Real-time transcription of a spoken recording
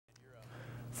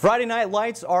Friday night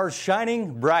lights are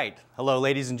shining bright. Hello,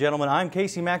 ladies and gentlemen. I'm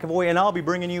Casey McAvoy, and I'll be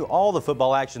bringing you all the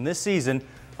football action this season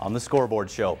on the Scoreboard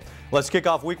Show. Let's kick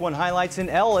off Week 1 highlights in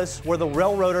Ellis, where the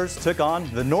Railroaders took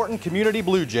on the Norton Community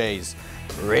Blue Jays.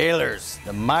 Railers,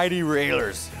 the mighty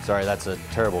Railers. Sorry, that's a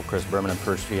terrible Chris Berman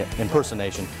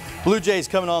impersonation. Blue Jays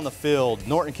coming on the field.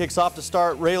 Norton kicks off to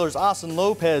start. Railers' Austin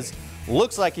Lopez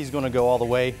looks like he's going to go all the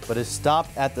way, but is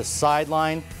stopped at the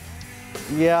sideline.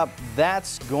 Yeah,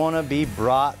 that's going to be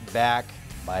brought back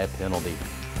by a penalty.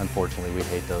 Unfortunately, we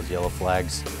hate those yellow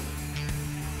flags.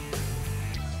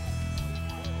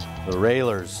 The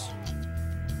Railers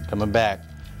coming back.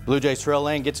 Blue Jays Trail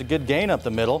Lane gets a good gain up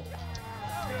the middle.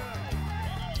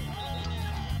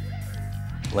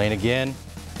 Lane again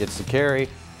gets the carry.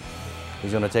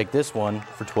 He's going to take this one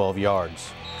for 12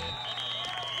 yards.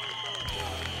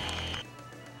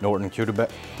 Norton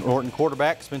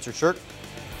quarterback Spencer Shirk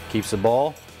keeps the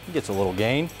ball. He gets a little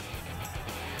gain.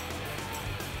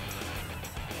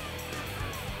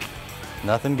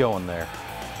 Nothing going there.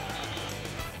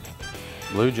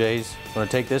 Blue Jays going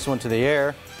to take this one to the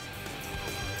air.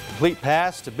 Complete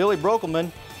pass to Billy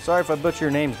Brokelman. Sorry if I butcher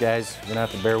your names, guys. You're going to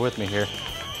have to bear with me here.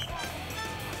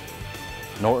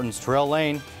 Norton's Trail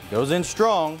Lane goes in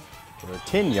strong for a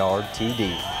 10-yard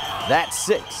TD. That's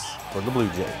 6 for the Blue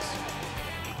Jays.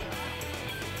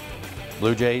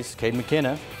 Blue Jays, Cade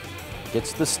McKenna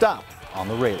gets the stop on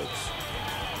the Railers.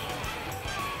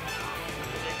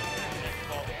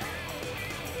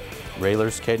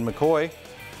 Railers, Caden McCoy.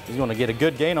 He's going to get a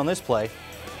good gain on this play.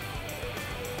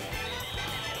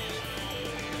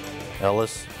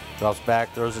 Ellis drops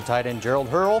back, throws the tight end Gerald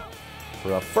Hurl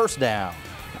for a first down.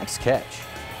 Nice catch.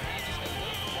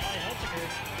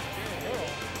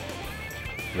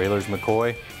 Railers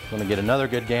McCoy going to get another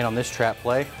good gain on this trap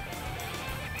play.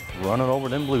 Running over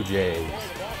them Blue Jays.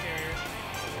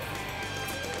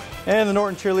 And the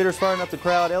Norton cheerleaders firing up the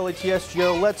crowd.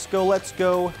 LETSGO, let's go, let's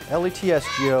go.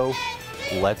 LETSGO,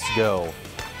 let's go.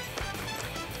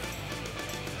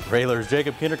 Railers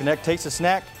Jacob Kinderknecht takes a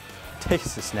snap,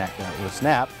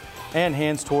 and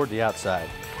hands toward the outside.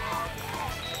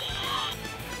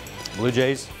 Blue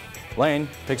Jays, Lane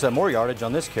picks up more yardage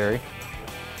on this carry.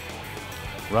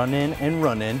 Run in and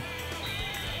run in.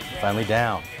 Finally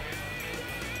down.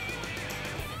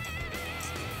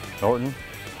 Norton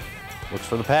looks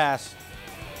for the pass.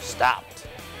 Stopped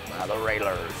by the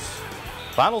Railers.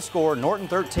 Final score, Norton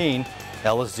 13,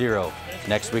 Ellis 0.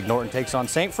 Next week, Norton takes on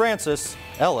St. Francis,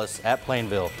 Ellis at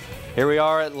Plainville. Here we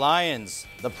are at Lyons,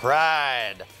 the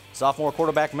Pride. Sophomore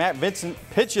quarterback Matt Vincent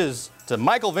pitches to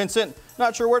Michael Vincent.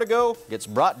 Not sure where to go. Gets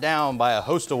brought down by a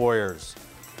host of Warriors.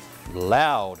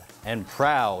 Loud and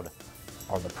proud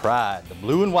are the Pride, the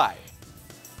blue and white.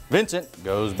 Vincent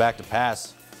goes back to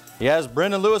pass. He has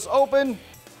Brendan Lewis open.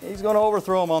 He's going to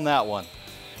overthrow him on that one.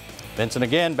 Vincent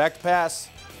again, back to pass.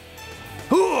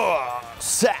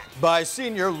 Sacked by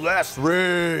senior Les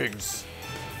Riggs.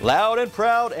 Loud and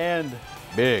proud and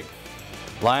big.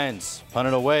 Lions punt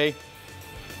it away.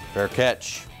 Fair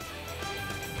catch.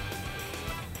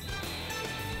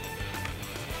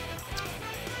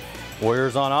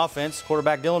 Warriors on offense.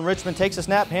 Quarterback Dylan Richmond takes a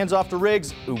snap, hands off to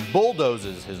Riggs, who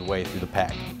bulldozes his way through the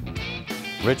pack.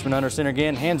 Richmond under center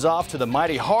again, hands off to the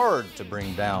mighty Hard to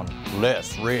bring down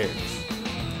Les Riggs.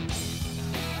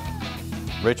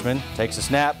 Richmond takes a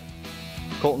snap.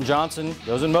 Colton Johnson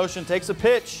goes in motion, takes a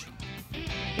pitch.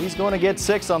 He's going to get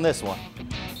 6 on this one.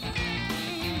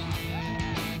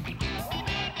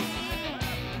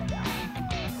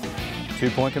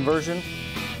 Two-point conversion.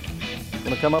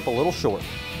 Going to come up a little short.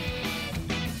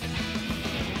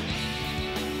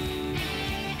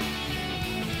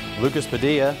 Lucas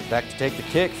Padilla back to take the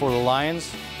kick for the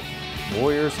Lions.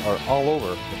 Warriors are all over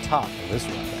the top of this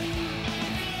one.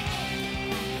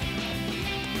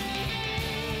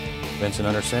 Vincent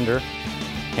under center.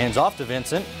 Hands off to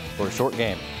Vincent for a short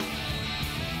game.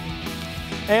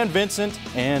 And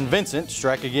Vincent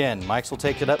strike again. Michael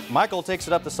takes it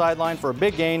up the sideline for a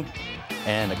big gain.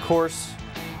 And of course,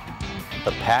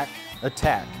 the pack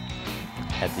attack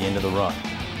at the end of the run.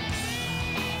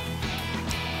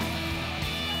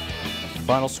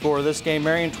 Final score of this game,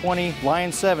 Marion 20,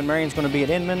 Lions 7. Marion's going to be at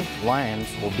Inman. Lions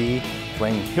will be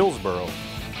playing Hillsboro.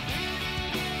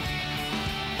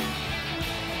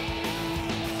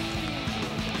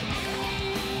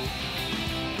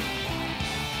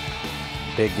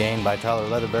 Big gain by Tyler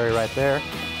Leatherberry right there.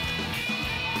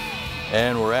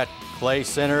 And we're at Clay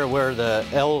Center where the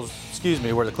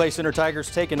Clay Center Tigers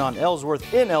taking on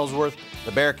Ellsworth in Ellsworth.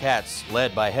 The Bearcats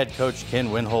led by head coach Ken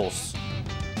Winholz.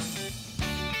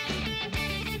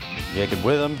 Jacob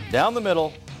Witham down the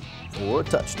middle for a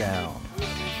touchdown.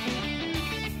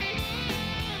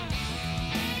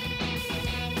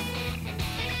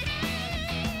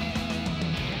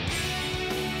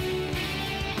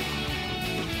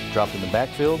 Dropped in the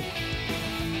backfield.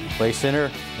 Play center,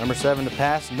 number 7 to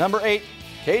pass. Number 8,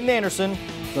 Caden Anderson,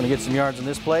 going to get some yards in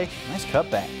this play. Nice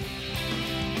cutback.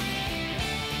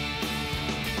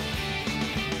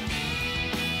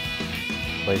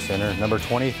 Play center, number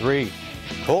 23,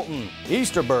 Colton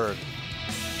Easterberg.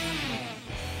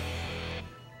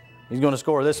 He's going to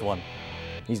score this one.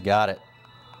 He's got it.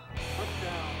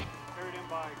 Touchdown, carried in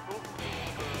by Colton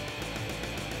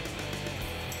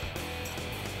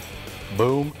Easterberg.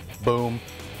 Boom, boom,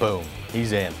 boom.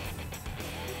 He's in.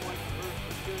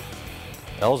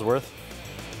 Ellsworth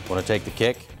going to take the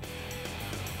kick.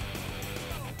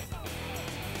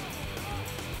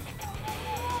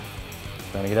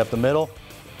 Trying to get up the middle.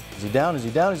 Is he down? Is he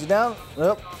down? Is he down?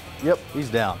 Yep, he's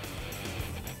down.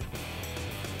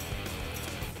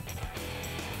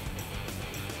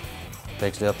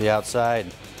 Takes it up the outside.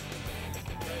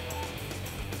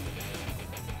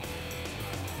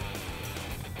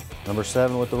 Number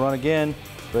 7 with the run again.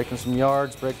 Breaking some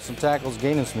yards, breaking some tackles,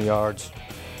 gaining some yards.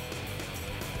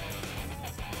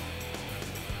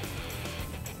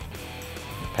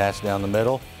 Pass down the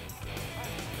middle.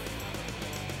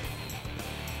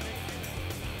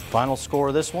 Final score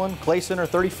of this one, Clay Center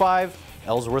 35,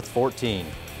 Ellsworth 14.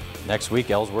 Next week,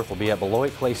 Ellsworth will be at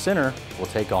Beloit. Clay Center will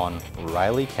take on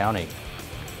Riley County.